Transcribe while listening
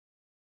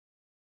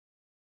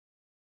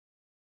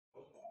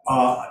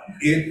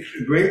It's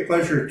a great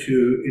pleasure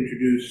to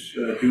introduce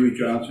Dewey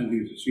Johnson,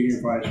 who's the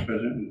Senior Vice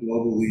President and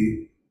Global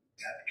Lead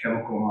at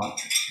Chemical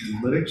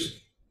Analytics.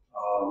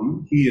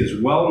 He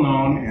is well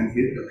known, and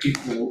the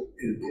people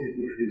in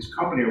his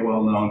company are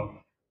well known,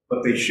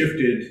 but they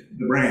shifted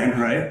the brand,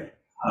 right?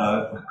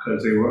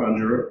 Because they were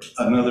under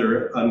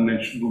another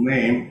unmentionable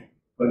name,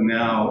 but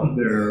now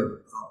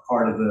they're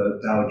part of the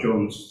Dow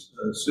Jones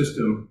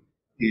system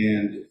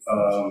and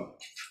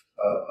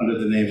under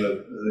the name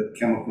of the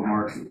Chemical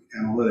Market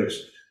Analytics.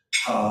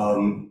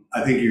 I'm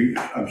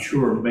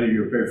sure many of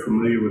you are very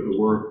familiar with the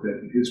work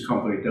that his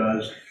company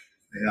does.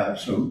 They have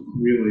some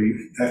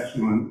really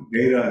excellent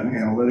data and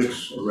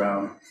analytics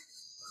around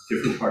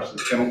different parts of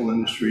the chemical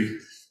industry.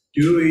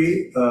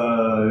 Dewey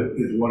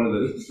is one of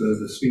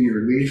the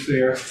senior leads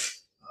there.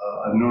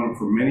 I've known him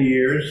for many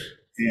years,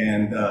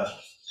 and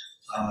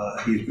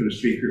he's been a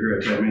speaker,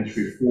 as I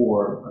mentioned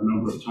before, a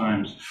number of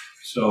times.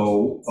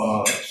 So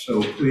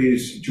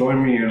please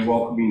join me in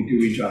welcoming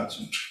Dewey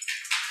Johnson.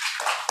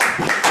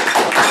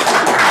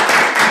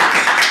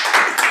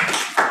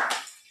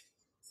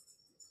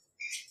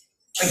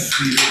 Thanks,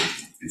 Peter.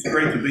 It's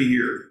great to be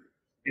here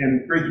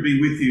and great to be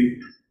with you.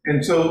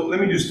 And so let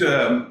me just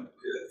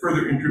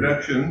further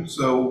introduction.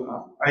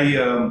 So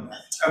I'm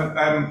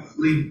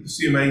lead the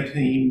CMA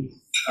team.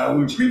 We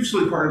were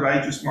previously part of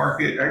IHS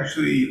Market,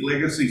 actually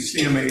legacy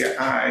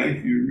CMAI,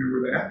 if you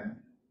remember that.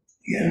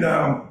 And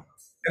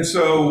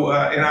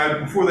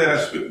before that, I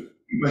spent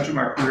much of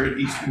my career at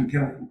Eastman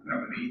Chemical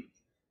Company.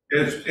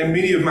 And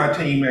many of my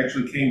team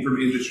actually came from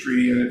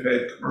industry and have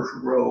had commercial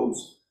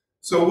roles.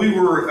 So we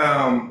were,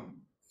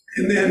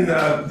 and then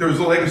there was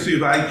a legacy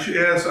of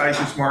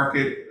IHS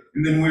Market,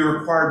 and then we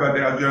were acquired by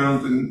Dow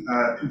Jones in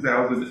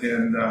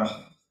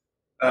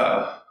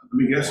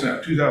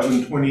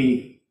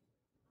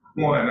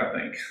 2021, I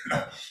think.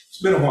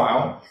 It's been a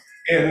while.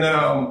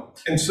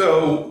 And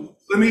so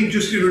let me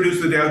just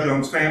introduce the Dow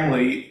Jones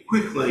family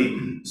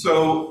quickly.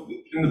 So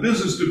in the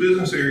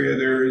business-to-business area,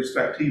 there is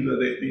Factiva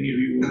that many of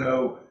you will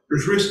know.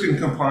 There's risk and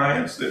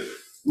compliance that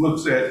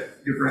looks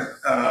at different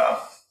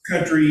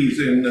countries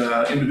and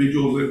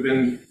individuals that have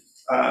been,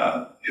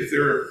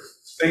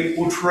 they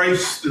will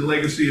trace the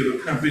legacy of a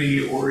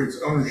company or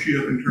its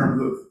ownership in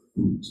terms of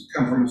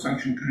come from a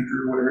sanctioned country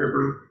or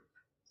whatever.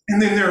 And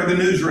then there are the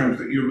newsrooms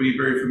that you'll be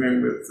very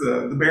familiar with,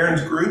 the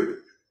Barron's Group,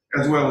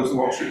 as well as the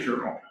Wall Street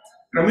Journal.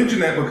 And I mention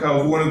that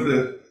because one of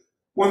the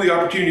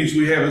opportunities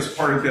we have as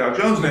part of Dow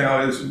Jones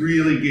now is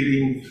really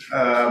getting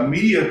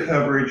media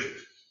coverage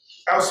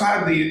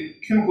outside the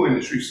chemical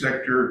industry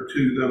sector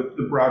to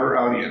the broader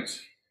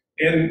audience.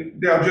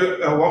 And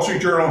Wall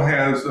Street Journal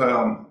has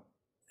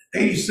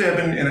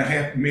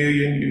 87.5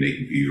 million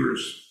unique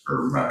viewers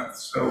per month.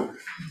 So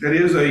that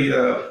is a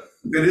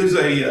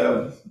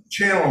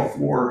channel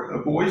for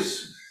a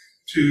voice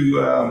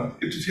to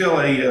tell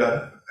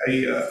a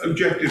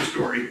objective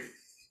story.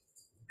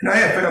 And I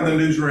have found the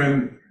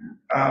newsroom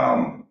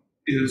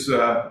is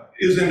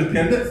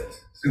independent,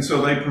 and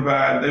so they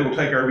will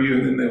take our view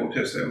and then they will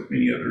test that with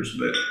many others.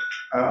 But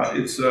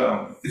it's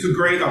a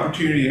great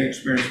opportunity and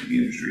experience for the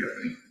industry, I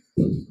think.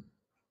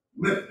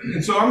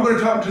 And so I'm going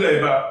to talk today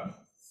about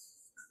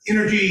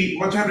energy,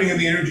 what's happening in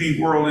the energy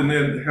world, and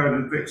then how it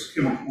affects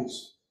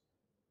chemicals.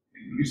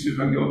 Let me see if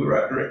I can go in the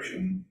right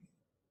direction.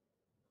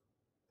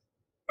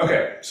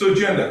 Okay, so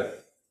agenda.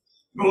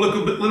 We'll look a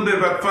little bit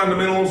about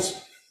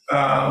fundamentals,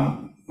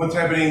 what's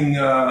happening,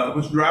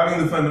 what's driving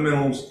the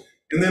fundamentals,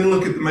 and then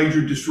look at the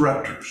major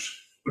disruptors.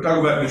 We'll talk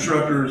about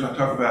disruptors. I'll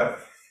talk about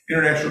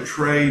international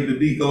trade, the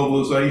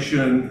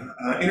deglobalization,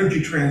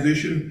 energy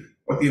transition,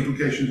 what the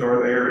implications are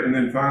there, and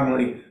then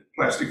finally,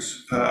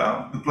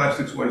 the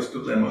plastics waste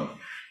dilemma.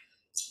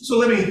 So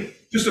let me,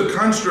 just a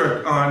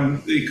construct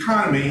on the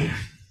economy.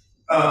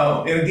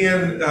 And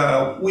again,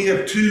 we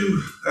have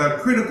two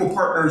critical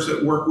partners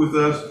that work with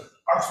us.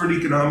 Oxford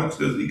Economics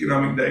does the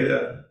economic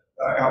data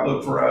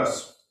outlook for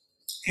us.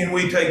 And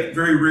we take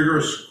very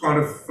rigorous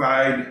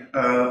quantified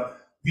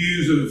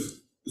views of,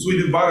 as we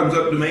do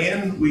bottoms-up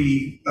demand,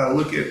 we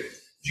look at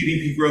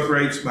GDP growth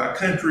rates by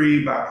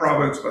country, by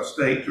province, by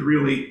state to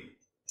really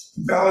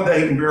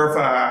validate and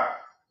verify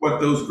what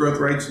those growth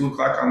rates look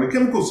like on the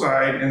chemical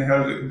side and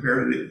how does it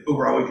compare to the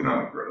overall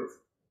economic growth.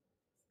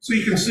 So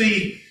you can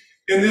see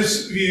in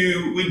this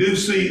view, we do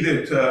see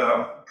that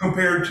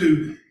compared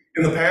to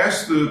in the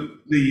past,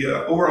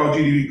 the overall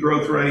GDP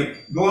growth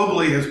rate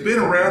globally has been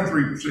around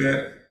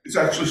 3%. It's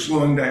actually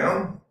slowing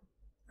down.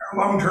 Our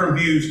long-term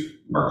views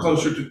are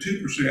closer to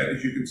 2%,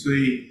 as you can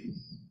see.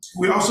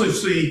 We also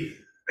see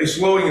a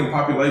slowing in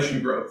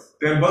population growth.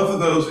 And both of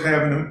those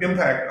have an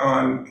impact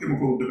on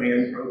chemical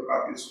demand growth,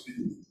 obviously.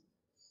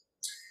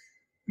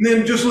 And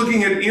then just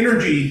looking at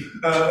energy,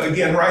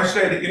 again,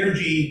 Rystad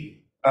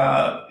Energy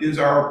is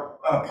our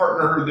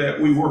partner that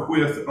we work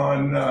with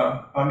on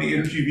the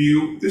energy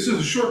view. This is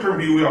a short-term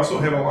view. We also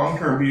have a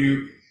long-term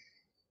view.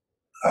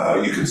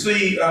 You can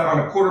see on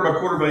a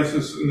quarter-by-quarter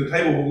basis in the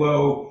table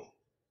below,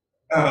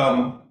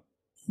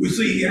 we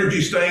see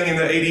energy staying in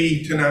the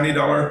 $80 to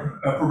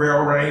 $90 per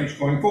barrel range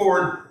going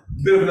forward.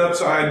 bit of an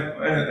upside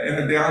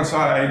and a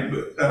downside,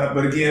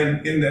 but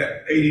again, in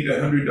that $80 to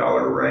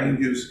 $100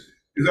 range is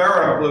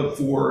our outlook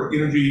for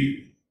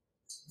energy,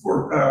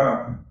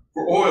 for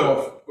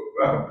oil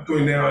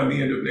between now and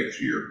the end of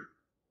next year.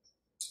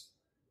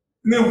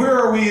 And then where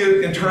are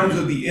we in terms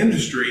of the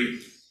industry?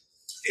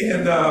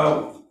 And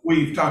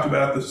we've talked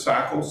about the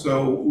cycle,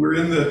 so we're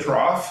in the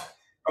trough.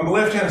 On the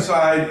left-hand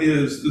side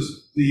is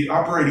the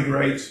operating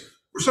rates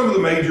for some of the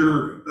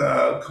major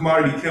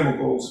commodity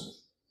chemicals.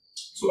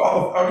 So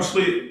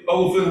obviously,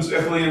 olefins,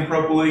 ethylene,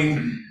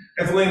 propylene.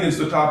 Ethylene is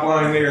the top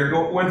line there.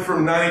 Went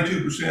from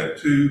 92%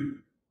 to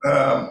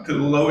the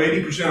low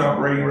 80%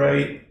 operating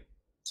rate.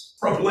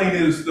 Propylene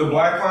is the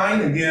black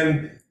line,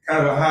 again,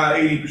 kind of a high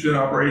 80%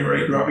 operating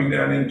rate, dropping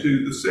down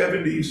into the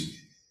 70s.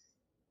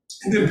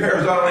 And then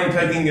paraxylene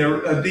taking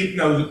a deep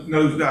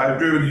nosedive,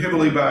 driven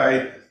heavily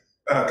by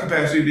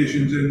capacity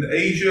additions in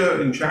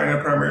Asia and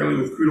China,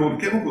 primarily with crude oil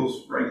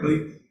chemicals,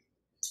 frankly.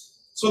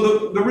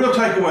 So the real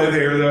takeaway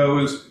there, though,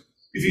 is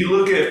if you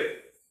look at,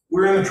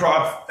 we're in the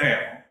trough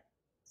now.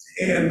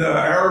 And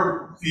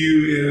our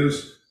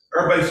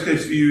base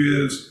case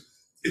view is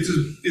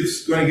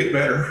it's going to get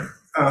better.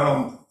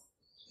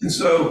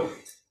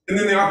 And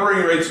then the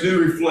operating rates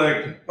do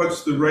reflect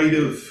what's the rate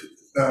of,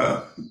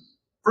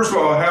 first of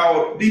all,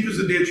 how deep is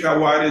the ditch, how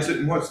wide is it,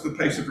 and what's the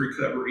pace of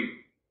recovery.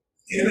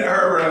 In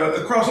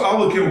across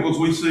all the chemicals,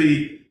 we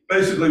see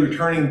basically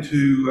returning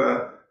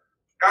to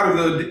out of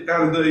the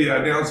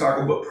down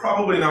cycle, but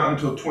probably not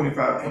until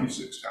 25,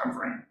 26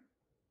 timeframe.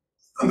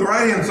 On the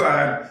right-hand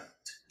side,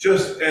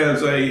 just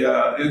as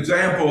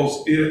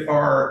examples,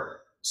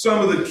 are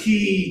some of the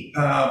key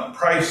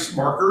price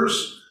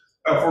markers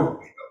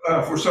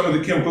for some of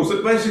the chemicals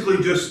that basically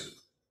just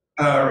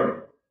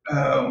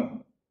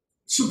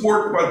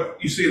support what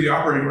you see in the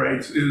operating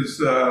rates is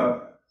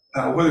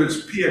whether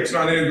it's PX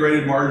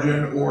non-integrated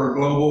margin or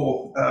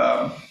global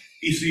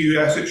ECU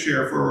asset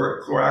share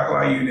for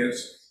chlor-alkali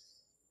units.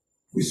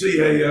 We see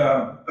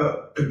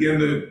again,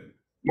 the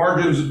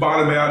margins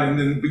bottom out and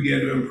then begin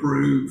to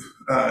improve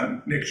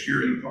next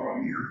year and the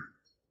following year.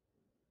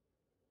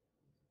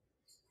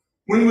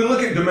 When we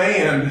look at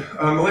demand,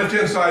 on the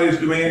left-hand side is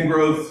demand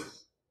growth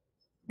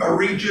by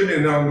region,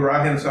 and on the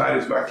right-hand side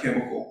is by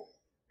chemical.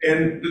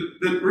 And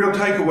the real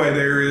takeaway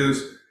there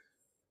is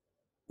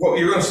what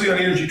you're going to see on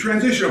energy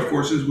transition, of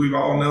course, as we've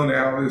all know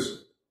now,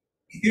 is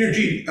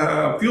energy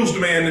fuels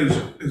demand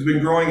has been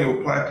growing at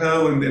a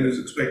plateau and then is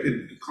expected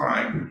to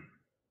decline.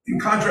 In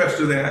contrast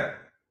to that,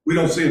 we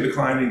don't see a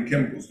decline in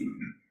chemicals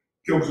demand.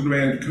 Chemicals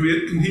demand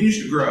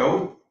continues to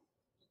grow.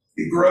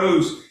 It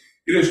grows.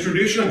 It has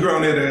traditionally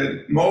grown at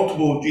a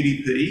multiple of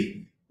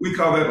GDP. We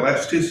call that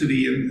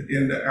elasticity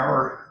in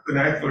our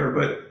vernacular,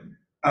 but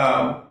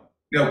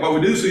what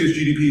we do see is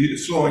GDP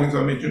is slowing, as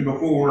I mentioned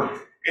before,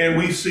 and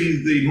we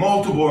see the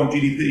multiple on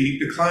GDP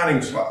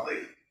declining slightly.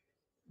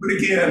 But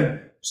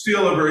again,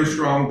 still a very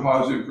strong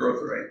positive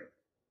growth rate.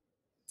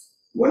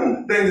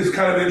 One thing that's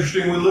kind of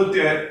interesting, we looked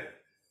at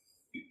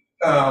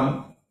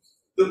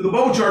the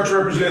bubble charts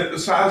represent the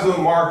size of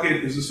the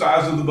market is the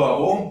size of the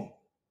bubble.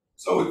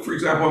 So, for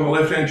example, on the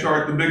left-hand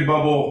chart, the big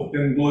bubble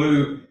in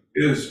blue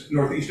is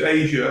Northeast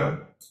Asia.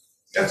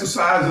 That's the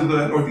size of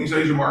the Northeast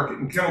Asia market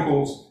in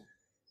chemicals.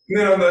 And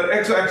then on the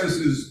x-axis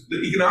is the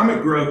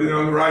economic growth, and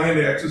on the right-hand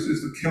axis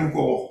is the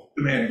chemical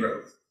demand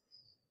growth.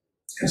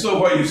 And so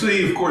what you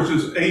see, of course,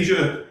 is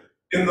Asia,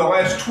 in the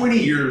last 20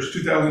 years,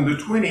 2000 to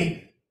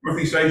 20,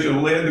 Northeast Asia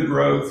led the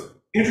growth.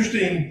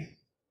 Interesting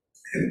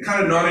and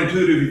kind of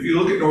non-intuitive, if you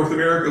look at North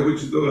America,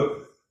 which is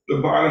the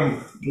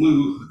bottom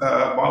blue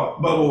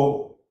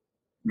bubble,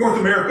 North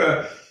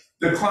America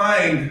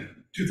declined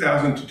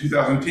 2000 to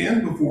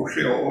 2010 before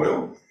shale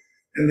oil,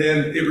 and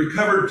then it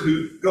recovered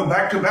to go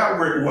back to about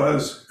where it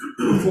was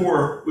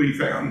before we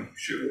found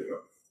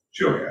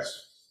shale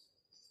gas.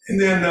 And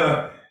then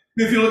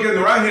if you look at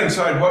the right-hand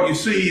side, what you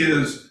see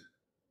is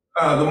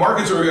the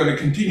markets are going to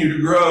continue to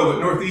grow,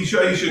 but Northeast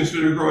Asia,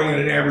 instead of growing at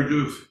an average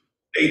of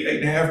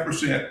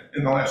 8.5%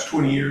 in the last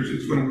 20 years,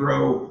 is going to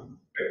grow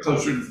at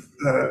closer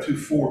to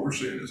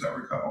 4%, as I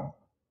recall.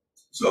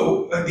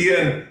 So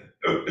again,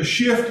 a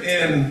shift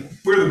in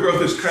where the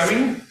growth is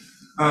coming.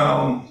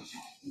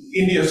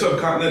 India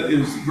subcontinent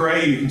is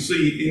gray. You can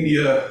see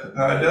India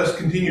does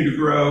continue to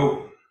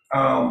grow.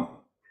 And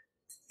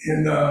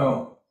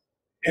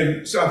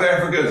South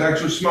Africa is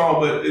actually small,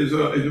 but is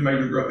a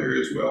major growth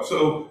area as well.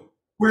 So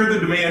where the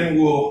demand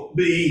will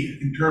be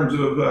in terms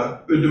of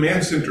the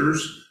demand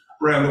centers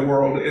around the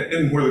world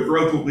and where the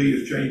growth will be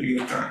is changing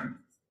in time.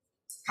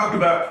 Talked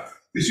about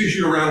this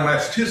issue around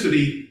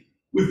elasticity.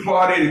 We've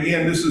plotted,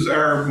 again, this is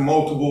our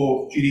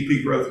multiple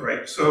GDP growth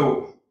rate.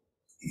 So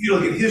if you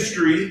look at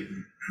history,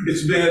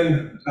 it's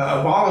been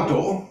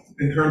volatile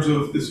in terms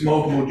of this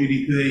multiple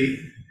GDP.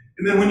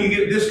 And then when you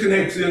get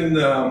disconnects in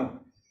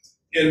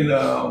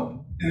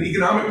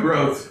economic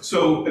growth,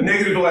 so a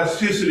negative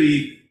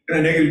elasticity and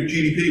a negative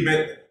GDP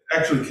meant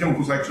actually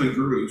chemicals actually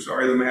grew.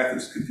 Sorry, the math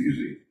is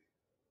confusing.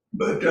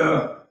 But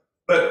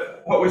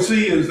what we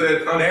see is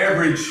that on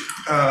average,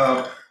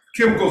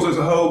 chemicals as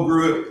a whole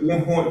grew at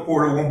 1.4 to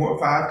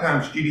 1.5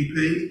 times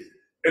GDP.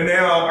 And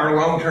now our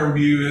long-term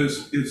view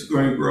is it's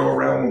going to grow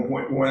around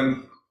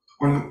 1.1,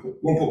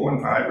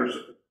 1.15 or so.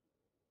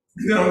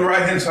 Then on the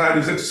right-hand side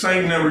is that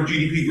same number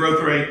GDP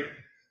growth rate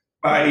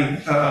by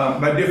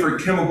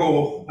different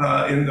chemical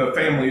in the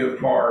family of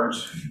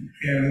bars.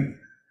 And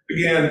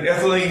again,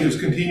 ethylene is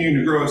continuing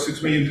to grow at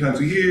 6 million tons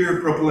a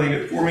year,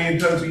 propylene at 4 million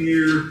tons a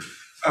year,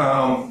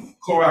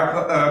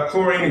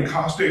 chlorine and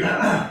caustic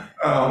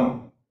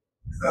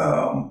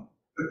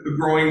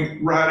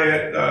growing right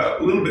at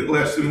a little bit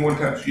less than 1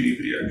 times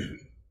GDP actually.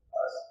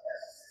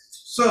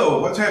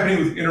 So what's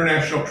happening with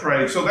international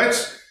trade? So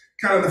that's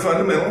kind of the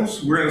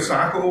fundamentals. We're in a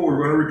cycle, we're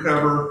going to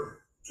recover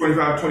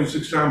 25,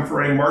 26 time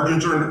frame,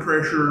 margins are under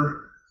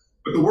pressure,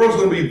 but the world's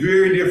going to be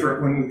very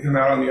different when we come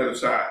out on the other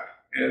side.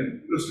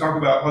 And let's talk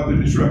about what the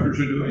disruptors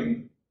are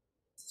doing.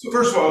 So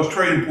first of all, is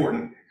trade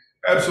important?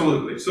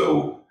 Absolutely.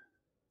 So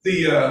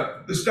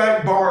the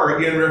stacked bar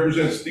again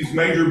represents these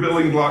major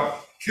building block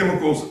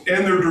chemicals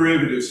and their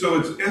derivatives. So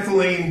it's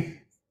ethylene,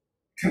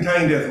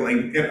 contained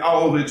ethylene, and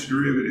all of its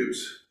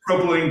derivatives,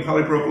 propylene,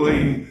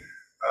 polypropylene,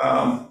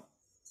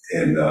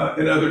 and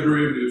other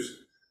derivatives.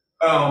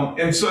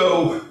 And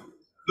so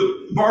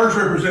the bars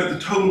represent the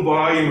total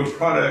volume of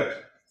product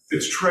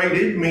that's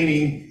traded,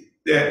 meaning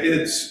that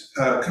it's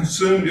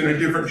consumed in a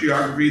different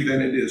geography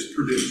than it is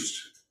produced.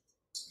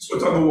 So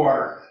it's on the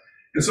water.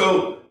 And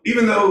so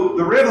even though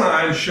the red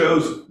line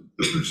shows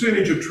the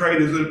percentage of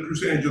trade as a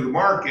percentage of the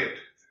market,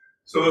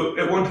 so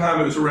at one time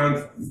it was around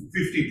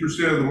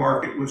 50% of the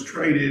market was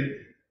traded.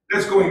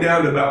 That's going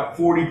down to about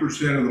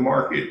 40% of the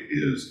market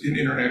is in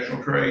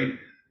international trade.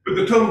 But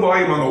the total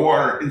volume on the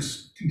water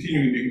is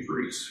continuing to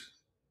increase.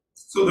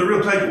 So the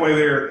real takeaway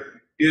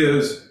there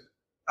is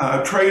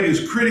trade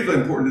is critically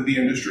important to the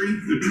industry.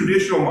 The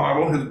traditional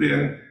model has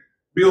been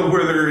build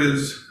where there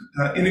is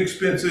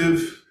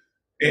inexpensive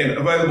and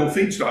available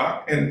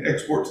feedstock and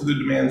export to the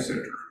demand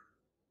center.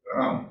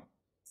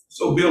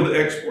 So build to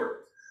export.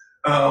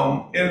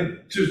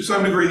 And to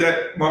some degree,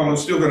 that model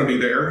is still going to be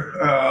there,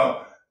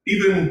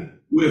 even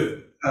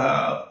with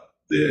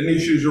the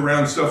issues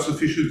around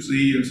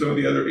self-sufficiency and some of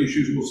the other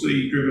issues we'll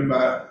see driven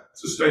by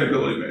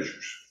sustainability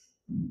measures.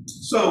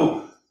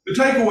 So the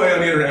takeaway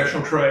on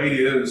international trade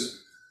is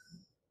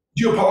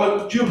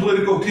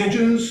geopolitical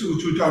tensions,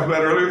 which we talked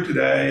about earlier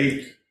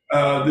today,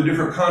 the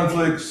different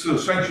conflicts,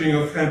 sanctioning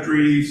of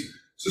countries,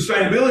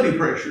 sustainability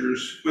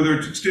pressures, whether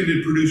it's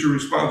extended producer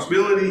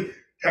responsibility,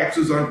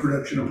 taxes on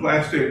production of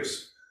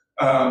plastics,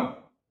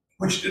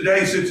 which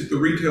today sits at the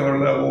retailer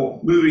level,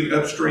 moving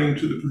upstream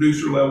to the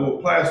producer level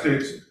of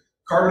plastics,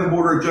 carbon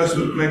border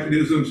adjustment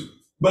mechanisms.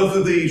 Both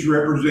of these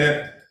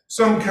represent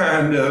some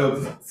kind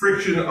of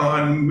friction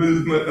on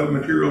movement of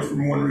materials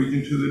from one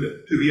region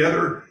to the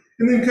other.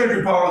 And then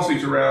country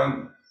policies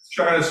around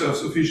China's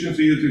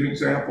self-sufficiency as an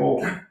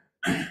example,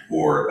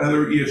 or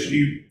other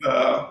ESG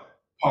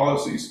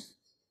policies.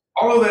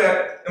 All of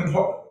that,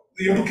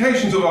 the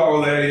implications of all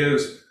of that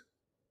is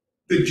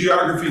the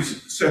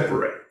geographies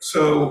separate.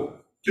 So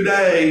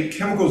today,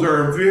 chemicals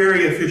are a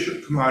very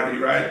efficient commodity,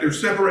 right? They're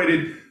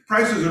separated,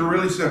 prices are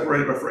really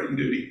separated by freight and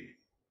duty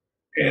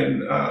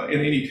and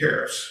any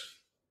tariffs.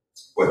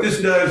 What this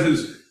does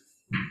is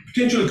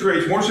potentially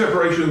creates more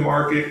separation in the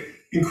market,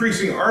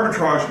 increasing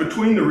arbitrage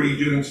between the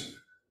regions,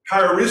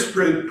 higher risk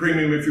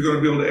premium if you're going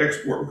to be able to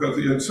export because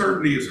the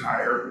uncertainty is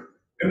higher.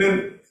 And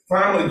then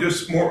finally,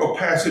 just more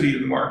opacity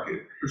in the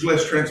market. There's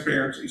less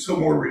transparency, so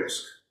more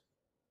risk.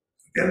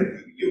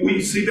 And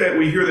we see that,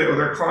 we hear that with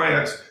our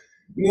clients.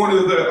 One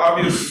of the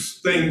obvious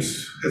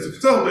things as a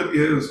consultant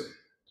is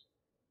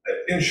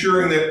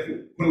ensuring that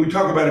when we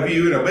talk about a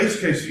view, in a base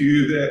case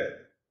view, that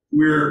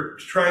we're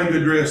trying to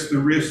address the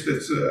risk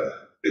that's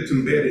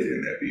embedded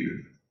in that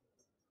view.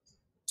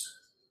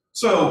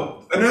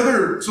 So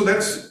that's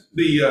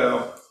the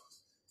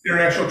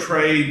international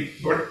trade,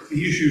 what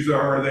the issues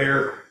are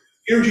there.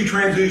 Energy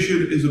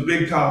transition is a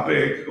big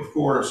topic, of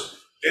course,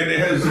 and it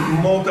has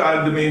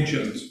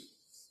multi-dimensions.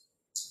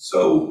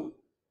 So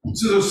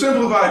the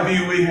simplified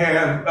view we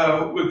have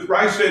with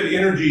Rystad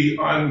Energy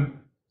on,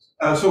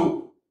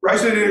 so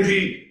Rystad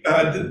Energy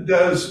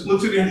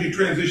looks at energy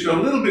transition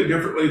a little bit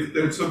differently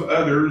than some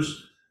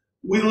others.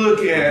 We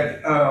look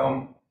at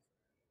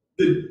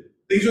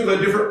these are the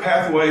different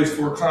pathways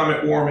for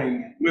climate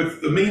warming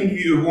with the mean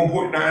view of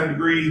 1.9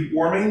 degree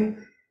warming.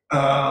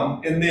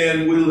 And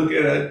then we look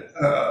at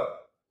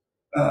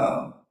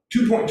a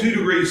 2.2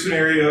 degree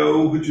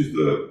scenario, which is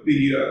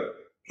the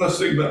plus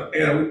sigma,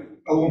 and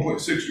a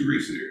 1.6 degree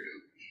scenario.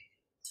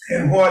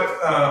 And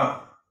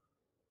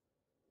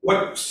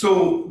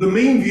so the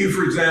mean view,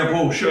 for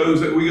example,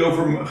 shows that we go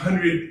from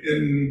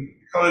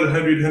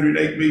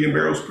 108 million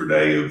barrels per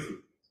day of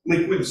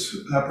liquids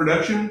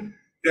production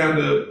down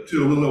to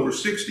a little over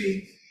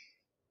 60.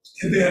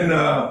 And then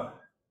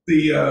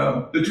the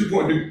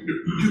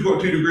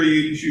 2.2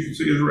 degrees, you can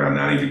see, is around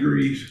 90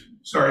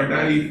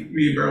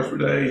 million barrels per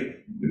day.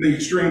 And the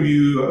extreme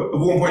view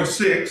of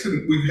 1.6,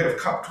 and we have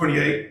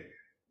COP28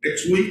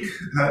 next week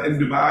in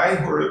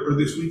Dubai or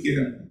this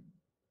weekend.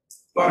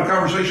 a lot of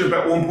conversation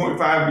about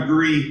 1.5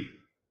 degree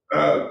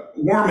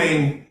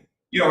warming.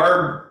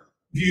 Our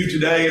view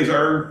today is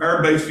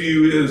our base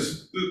view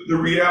is the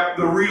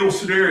real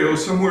scenario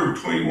is somewhere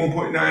between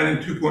 1.9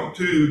 and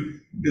 2.2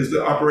 is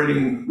the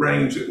operating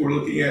range that we're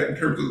looking at in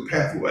terms of the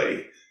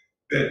pathway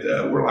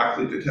that we're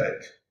likely to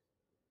take.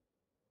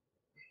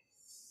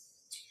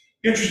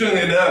 Interestingly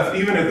enough,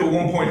 even at the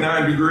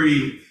 1.9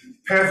 degree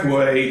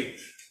pathway,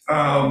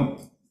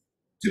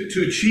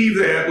 to achieve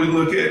that, we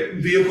look at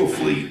vehicle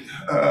fleet,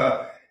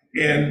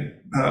 and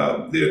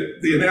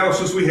the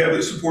analysis we have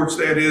that supports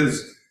that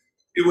is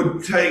it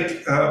would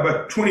take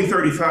by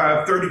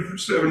 2035,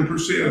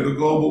 37% of the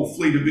global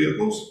fleet of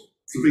vehicles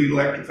to be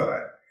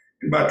electrified.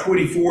 And by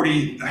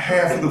 2040,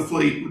 half of the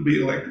fleet would be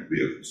electric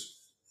vehicles.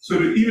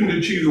 So even to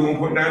achieve the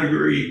 1.9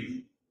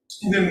 degree,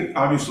 and then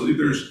obviously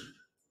there's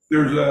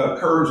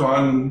curves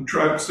on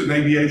trucks and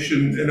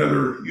aviation and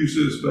other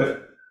uses,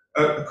 but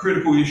a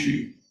critical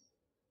issue.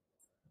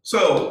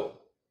 So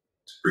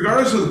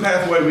regardless of the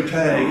pathway we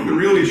take, the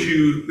real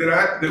issue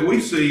that we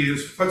see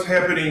is what's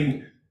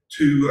happening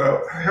to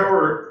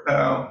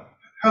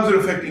how's it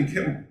affecting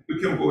the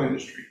chemical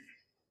industry.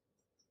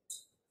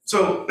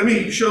 So let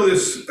me show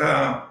this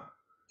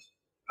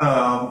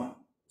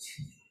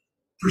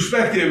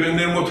perspective, and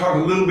then we'll talk a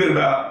little bit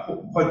about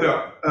what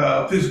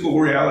the physical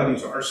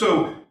realities are.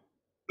 So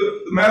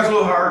the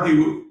Maslow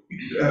hierarchy,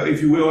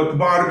 if you will, at the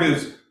bottom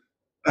is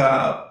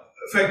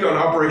effect on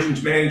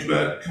operations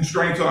management,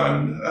 constraints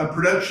on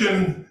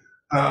production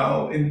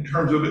in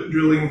terms of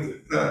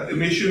drilling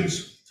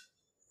emissions.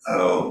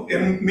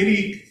 And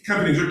many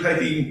companies are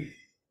taking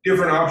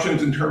different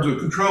options in terms of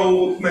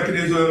control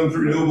mechanisms,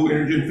 renewable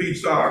energy and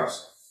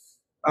feedstocks.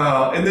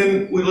 And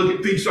then we look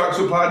at feedstock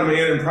supply,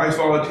 demand, and price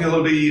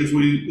volatility as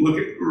we look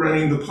at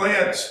running the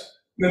plants.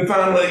 And then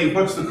finally,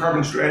 what's the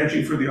carbon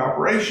strategy for the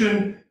operation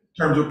in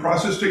terms of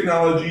process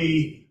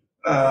technology?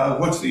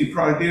 What's the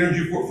product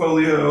energy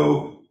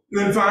portfolio? And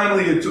then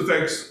finally, its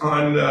effects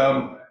on,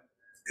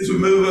 as we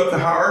move up the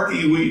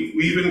hierarchy, we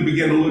even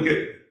begin to look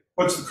at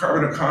what's the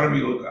carbon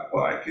economy look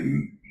like?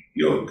 And,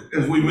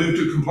 as we move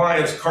to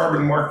compliance,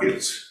 carbon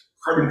markets,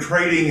 carbon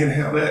trading, and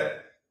how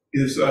that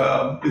is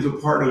a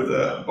part of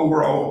the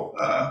overall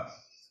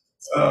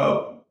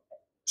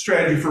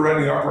strategy for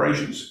running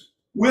operations.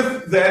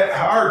 With that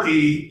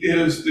hierarchy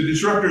is the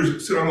disruptors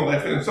that sit on the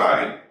left-hand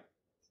side.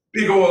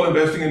 Big oil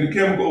investing into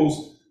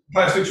chemicals,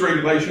 plastics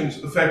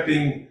regulations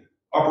affecting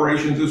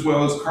operations, as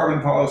well as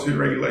carbon policy and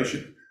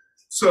regulation.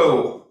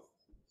 So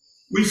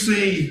we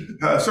see,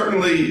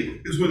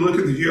 certainly, as we look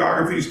at the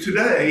geographies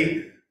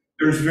today,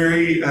 there's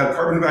very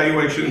carbon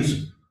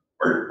valuations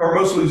are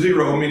mostly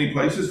zero in many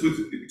places,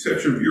 with the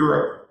exception of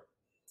Europe.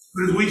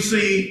 But as we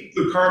see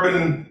the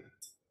carbon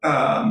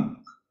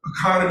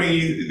economy,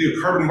 the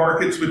carbon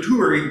markets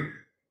maturing,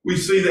 we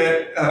see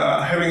that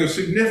having a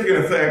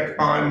significant effect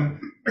on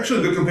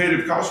actually the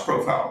competitive cost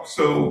profile.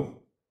 So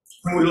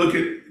when we look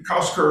at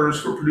cost curves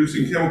for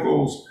producing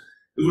chemicals,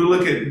 as we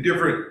look at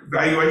different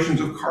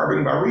valuations of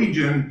carbon by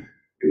region,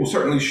 it will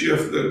certainly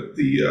shift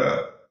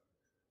the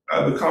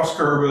cost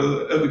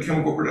curve of the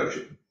chemical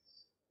production.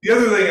 The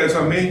other thing, as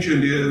I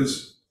mentioned,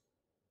 is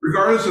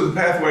regardless of the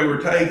pathway we're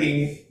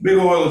taking, big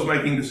oil is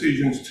making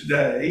decisions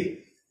today.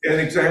 And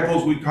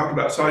examples, we talked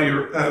about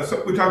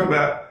we talked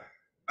about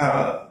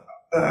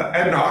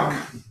ADNOC.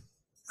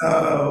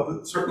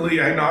 Certainly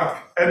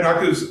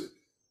ADNOC is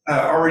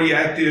already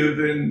active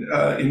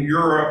in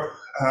Europe.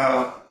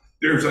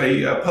 There's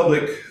a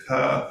public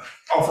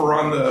offer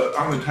on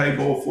the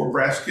table for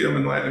Braskem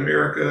in Latin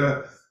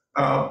America.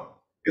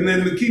 And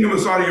then the Kingdom of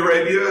Saudi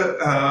Arabia,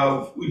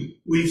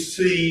 we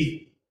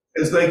see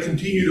as they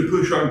continue to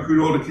push on crude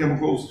oil to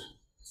chemicals,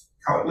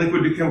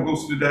 liquid to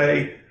chemicals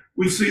today,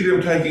 we see them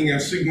taking a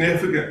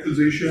significant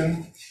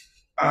position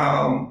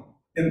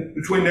in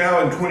between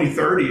now and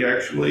 2030,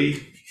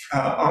 actually,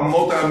 on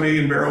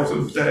multi-million barrels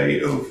a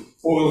day of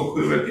oil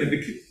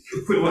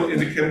equivalent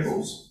into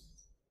chemicals.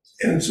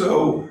 And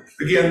so,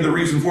 again, the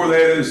reason for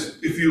that is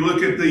if you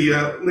look at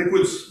the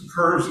liquids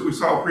curves that we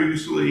saw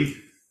previously,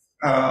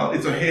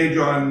 it's a hedge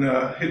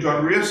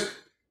on risk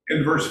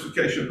and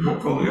diversification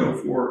portfolio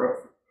for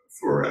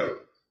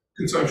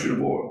consumption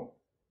of oil.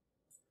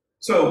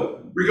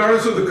 So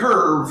regardless of the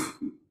curve,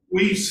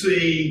 we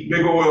see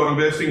big oil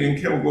investing in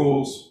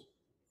chemicals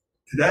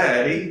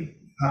today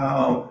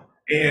and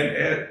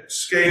at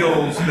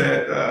scales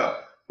that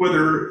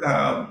whether,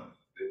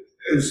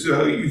 as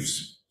you've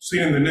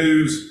seen in the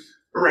news,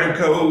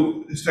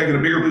 Aramco has taken a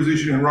bigger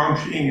position in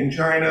Rongshing in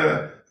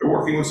China. They're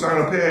working with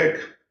Sinopec.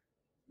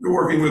 They're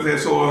working with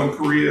S-Oil in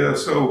Korea.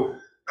 So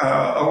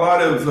a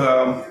lot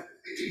of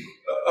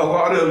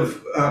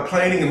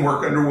planning and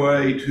work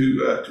underway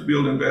to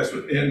build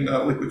investment in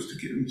liquids to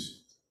chems.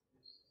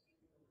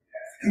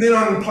 And then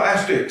on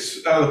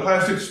plastics, the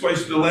plastics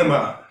waste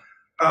dilemma.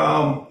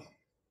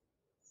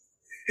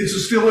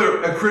 It's still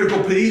a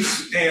critical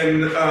piece.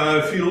 And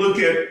if you look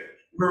at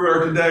where we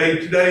are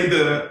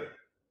today,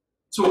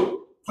 so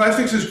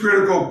plastics is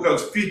critical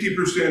because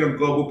 50% of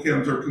global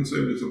chems are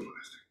consumed as a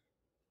plastic.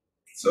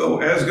 So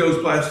as goes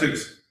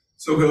plastics,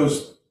 So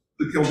goes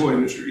the chemical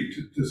industry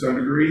to some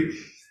degree.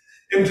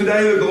 And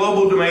today the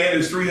global demand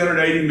is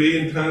 380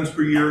 million tons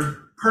per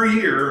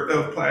year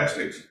of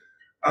plastics.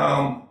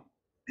 And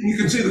you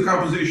can see the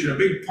composition. A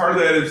big part of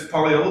that is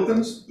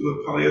polyolefins,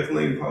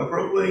 polyethylene,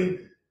 polypropylene,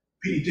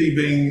 PET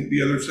being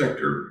the other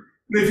sector.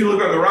 And if you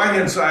look on the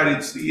right-hand side,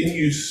 it's the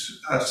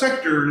in-use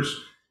sectors,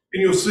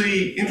 and you'll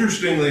see,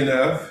 interestingly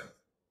enough,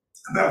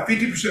 about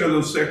 50% of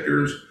those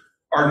sectors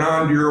are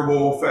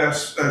non-durable,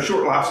 fast,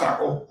 short life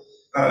cycle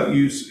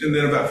use, and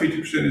then about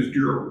 50% is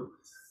durable.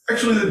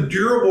 Actually, the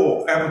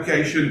durable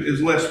application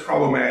is less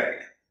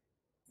problematic.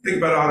 Think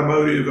about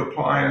automotive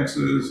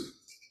appliances.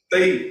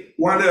 They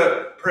wind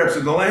up perhaps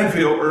in the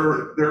landfill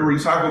or they're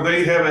recycled.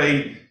 They have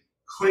a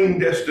clean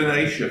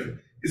destination.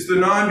 It's the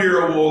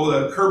non-durable,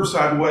 the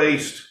curbside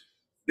waste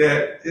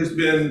that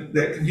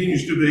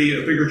continues to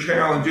be a bigger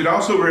challenge. It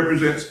also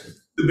represents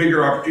the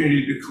bigger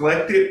opportunity to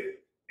collect it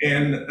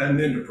and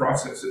then to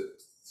process it.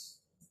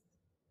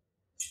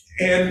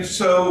 And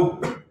so,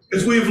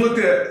 as we've looked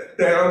at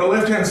that, on the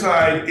left-hand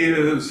side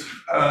is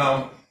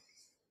a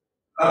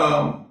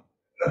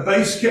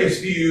base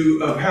case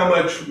view of how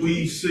much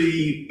we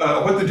see,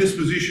 what the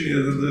disposition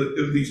is of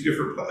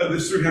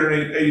this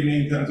 380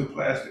 million tons of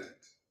plastic.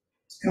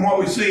 And what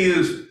we see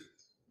is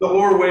the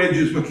lower wedge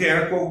is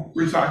mechanical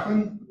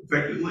recycling,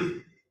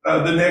 effectively.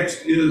 The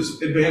next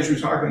is advanced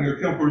recycling or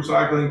chemical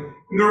recycling.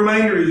 And the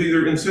remainder is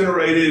either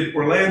incinerated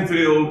or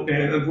landfilled,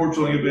 and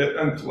unfortunately a bit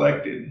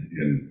uncollected.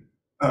 And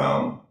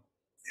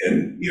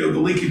you know, the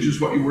leakage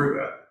is what you worry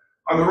about.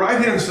 On the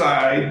right-hand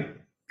side,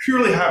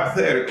 purely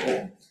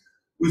hypothetical,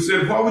 we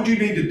said, what would you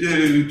need to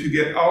do to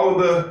get all of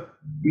the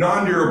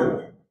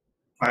non-durable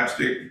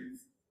plastic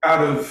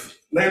out of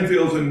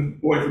landfills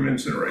and away from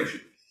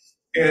incineration?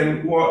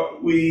 And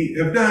what we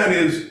have done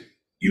is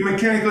you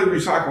mechanically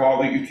recycle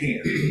all that you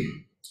can.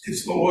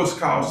 It's the lowest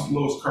cost, the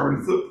lowest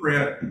carbon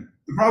footprint.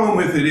 The problem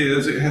with it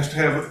is it has to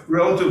have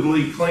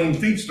relatively clean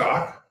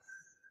feedstock,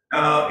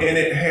 and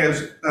it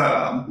has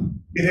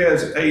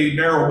a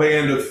narrow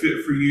band of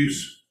fit for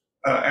use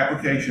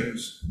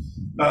applications.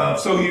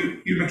 So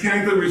you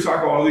mechanically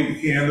recycle all that you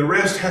can. The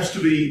rest has to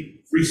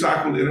be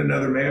recycled in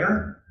another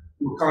manner.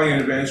 We're calling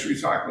it advanced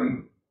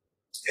recycling.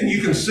 And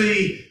you can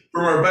see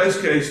from our base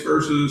case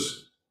versus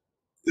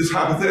this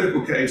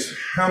hypothetical case,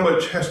 how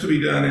much has to be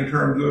done in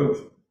terms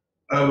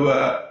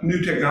of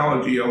new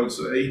technology, I would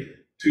say,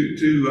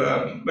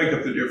 to make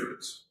up the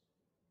difference.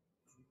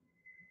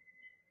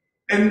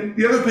 And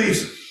the other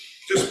piece,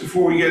 just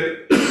before we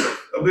get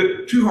a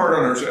bit too hard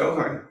on ourselves,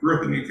 I grew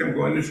up in the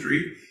chemical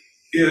industry,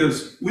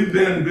 is we've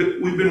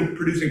been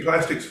producing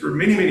plastics for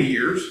many, many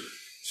years.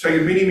 It's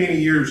taken many, many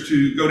years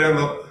to go down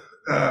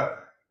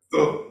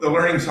the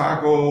learning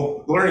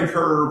cycle, the learning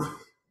curve.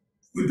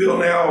 We build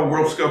now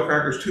world scale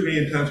crackers, 2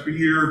 million tons per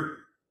year.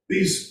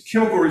 These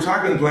chemical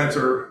recycling plants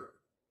are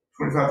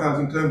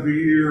 25,000 tons per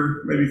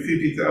year, maybe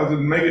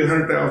 50,000, maybe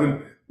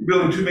 100,000. We're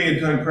building 2 million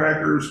ton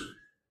crackers.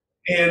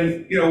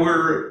 And, you know,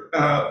 we're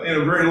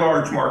in a very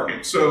large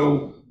market.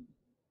 So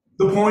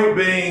the point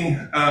being,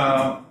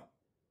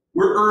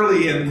 we're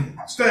early in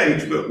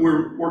stage, but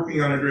we're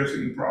working on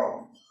addressing the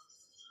problem.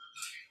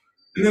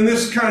 And then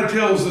this kind of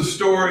tells the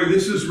story.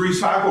 This is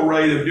recycle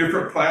rate of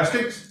different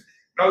plastics.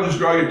 I'll just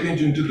draw your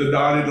attention to the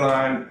dotted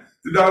line.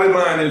 The dotted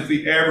line is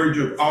the average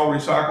of all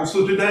recycled.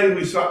 So today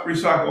we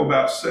recycle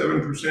about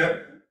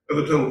 7% of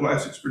the total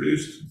plastics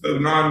produced of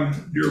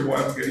non-durable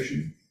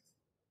application.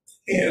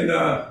 And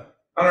on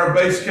our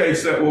base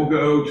case, that will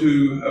go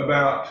to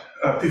about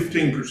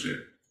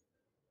 15%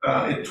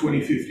 in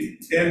 2050.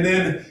 And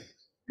then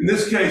in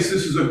this case,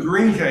 this is a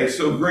green case.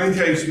 So green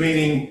case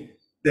meaning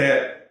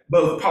that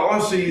both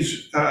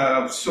policies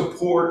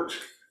support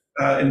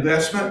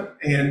investment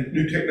and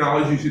new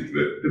technologies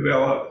to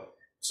develop.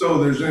 So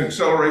there's an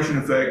acceleration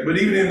effect. But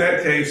even in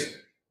that case,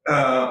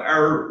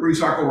 our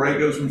recycle rate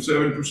goes from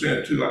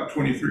 7% to like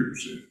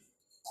 23%.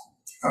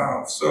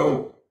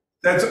 So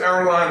that's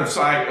our line of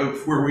sight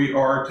of where we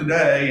are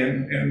today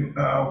and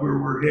where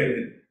we're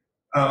headed.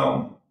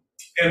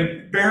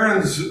 And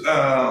Barron's,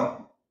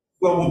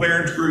 Global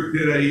Barron's Group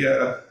did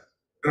an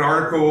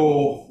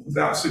article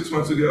about 6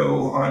 months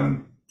ago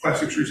on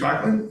plastics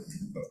recycling.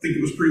 I think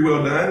it was pretty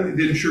well done. It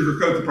didn't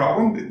sugarcoat the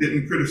problem. It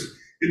didn't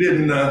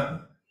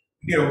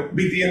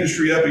beat the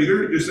industry up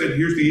either. It just said,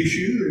 here's the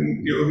issue,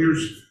 and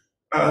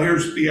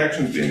here's the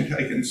actions being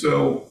taken.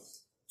 So,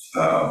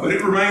 but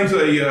it remains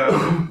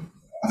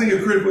I think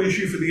a critical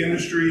issue for the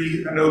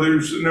industry. I know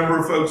there's a number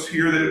of folks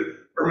here that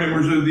are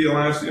members of the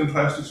Alliance to End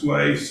Plastics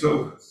Waste.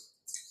 So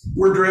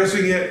we're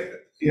addressing it.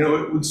 You know,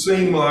 it would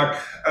seem like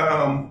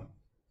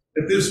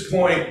at this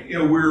point, you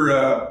know,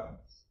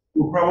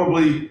 there'll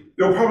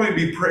probably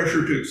be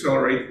pressure to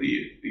accelerate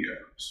the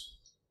efforts.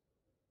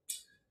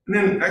 And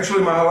then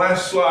actually my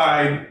last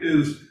slide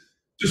is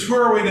just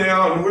where are we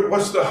now and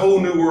what's the whole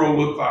new world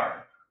look like?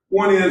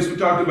 One is we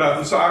talked about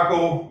the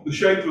cycle, the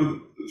shape of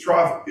the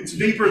trough. It's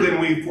deeper than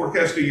we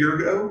forecast a year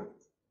ago.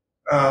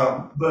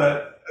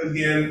 But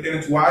again, and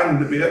it's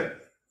widened a bit,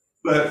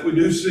 but we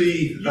do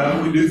see,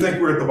 we do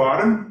think we're at the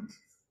bottom.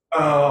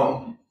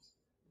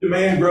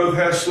 Demand growth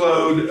has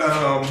slowed,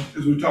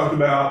 as we talked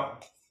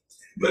about,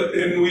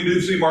 and we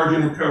do see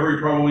margin recovery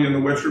probably in the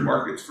Western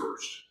markets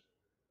first.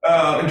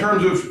 In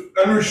terms of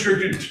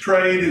unrestricted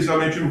trade, as I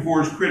mentioned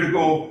before, is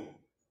critical,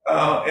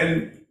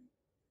 and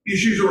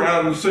issues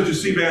around such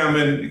as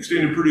CBAM and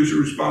extended producer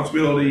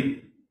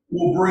responsibility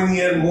will bring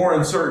in more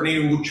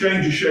uncertainty and will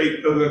change the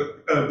shape of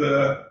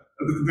the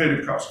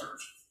competitive cost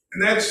curves.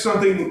 And that's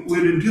something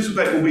we'd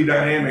anticipate will be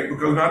dynamic,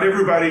 because not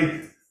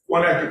everybody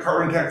want to act a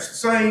carbon tax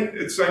at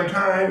the same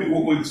time. It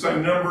won't be the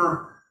same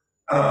number.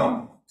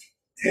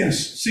 And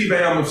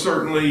CBAM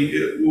certainly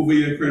it will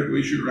be a critical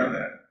issue around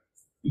that.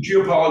 The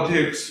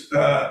geopolitics,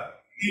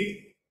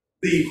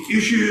 the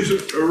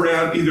issues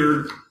around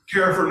either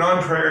tariff or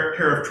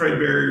non-tariff trade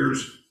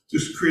barriers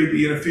just create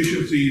the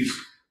inefficiencies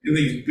in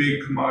these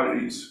big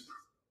commodities.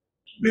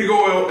 Big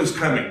oil is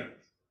coming.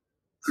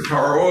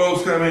 Qatar oil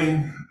is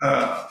coming.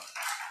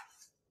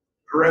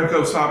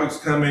 Aramco Sabic's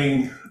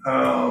coming.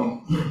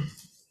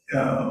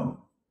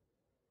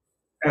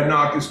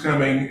 ADNOC is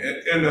coming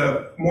in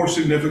a more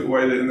significant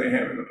way than they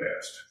have in the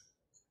past.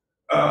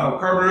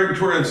 Carbon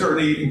regulatory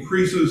uncertainty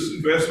increases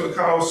investment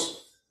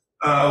costs.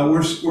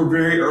 We're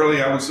very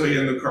early, I would say,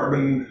 in the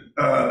carbon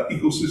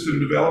ecosystem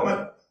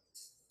development.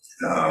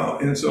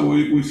 And so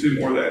we see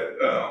more of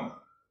that.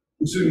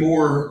 We see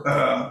more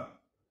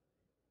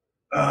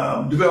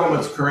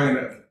developments occurring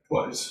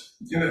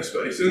in that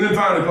space. And then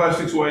finally,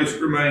 plastics waste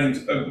remains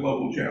a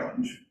global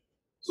challenge.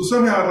 So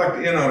somehow I'd like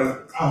to end on a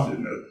positive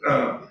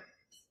note.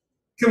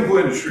 Chemical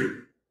industry.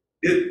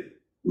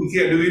 We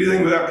can't do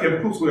anything without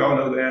chemicals. We all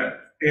know that.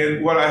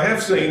 And what I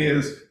have seen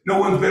is no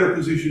one's better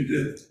positioned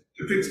to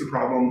fix the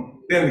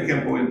problem than the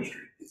chemical industry.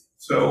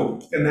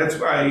 So, and that's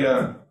why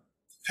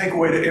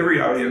takeaway to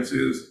every audience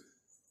is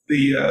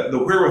the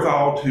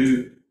wherewithal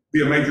to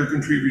be a major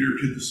contributor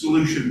to the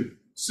solution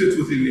sits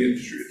within the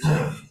industry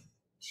itself.